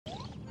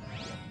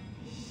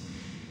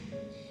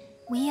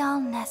We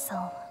all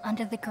nestle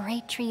under the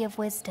great tree of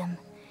wisdom,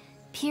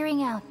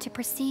 peering out to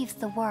perceive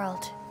the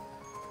world.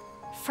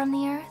 From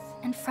the earth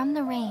and from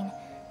the rain,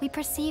 we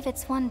perceive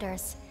its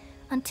wonders,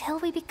 until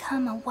we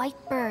become a white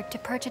bird to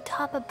perch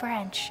atop a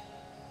branch,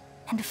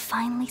 and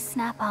finally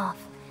snap off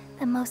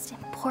the most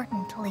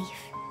important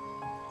leaf.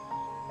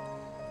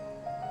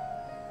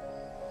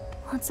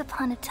 Once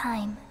upon a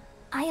time,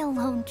 I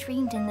alone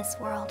dreamed in this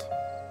world.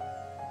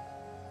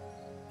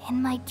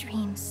 In my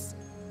dreams,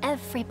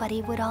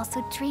 everybody would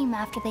also dream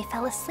after they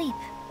fell asleep.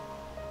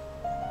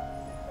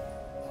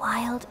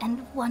 Wild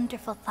and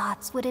wonderful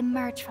thoughts would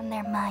emerge from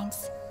their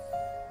minds.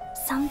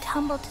 Some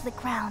tumbled to the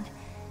ground,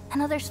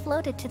 and others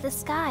floated to the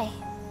sky,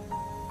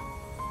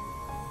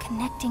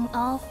 connecting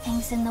all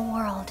things in the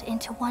world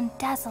into one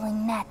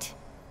dazzling net.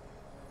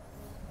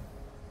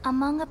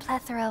 Among a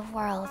plethora of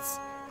worlds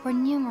were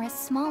numerous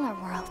smaller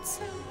worlds,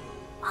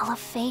 all of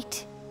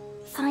fate,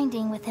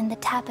 finding within the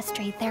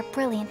tapestry their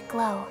brilliant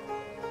glow.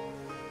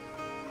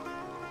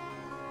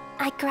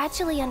 I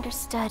gradually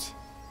understood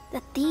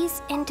that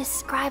these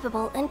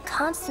indescribable and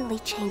constantly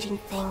changing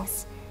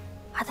things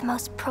are the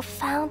most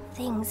profound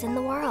things in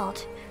the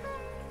world.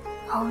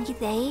 Only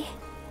they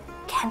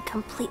can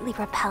completely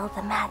repel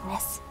the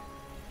madness.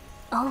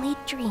 Only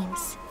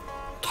dreams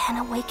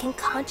can awaken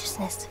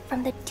consciousness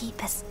from the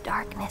deepest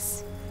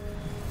darkness.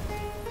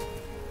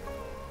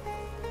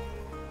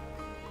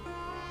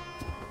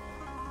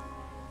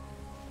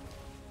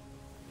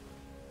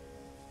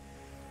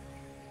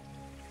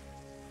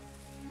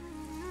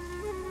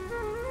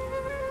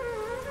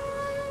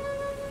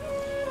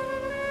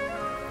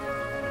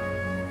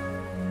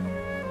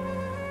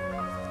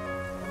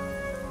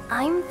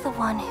 I'm the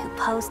one who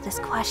posed this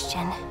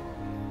question,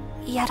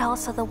 yet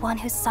also the one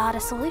who sought a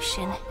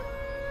solution.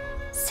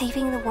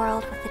 Saving the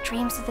world with the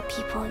dreams of the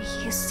people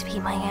used to be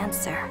my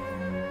answer.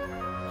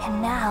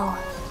 And now,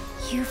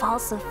 you've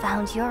also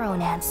found your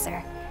own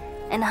answer,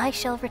 and I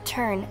shall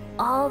return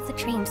all the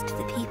dreams to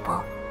the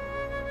people.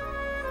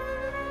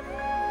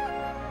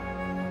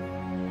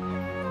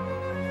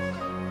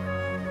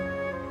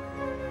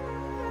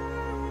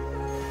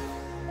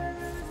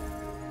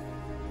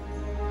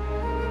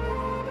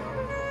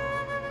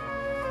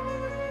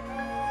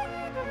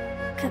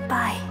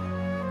 Goodbye,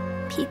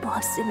 people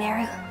of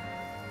Sumeru.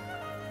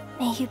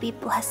 May you be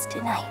blessed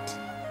tonight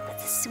with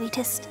the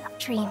sweetest of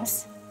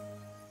dreams.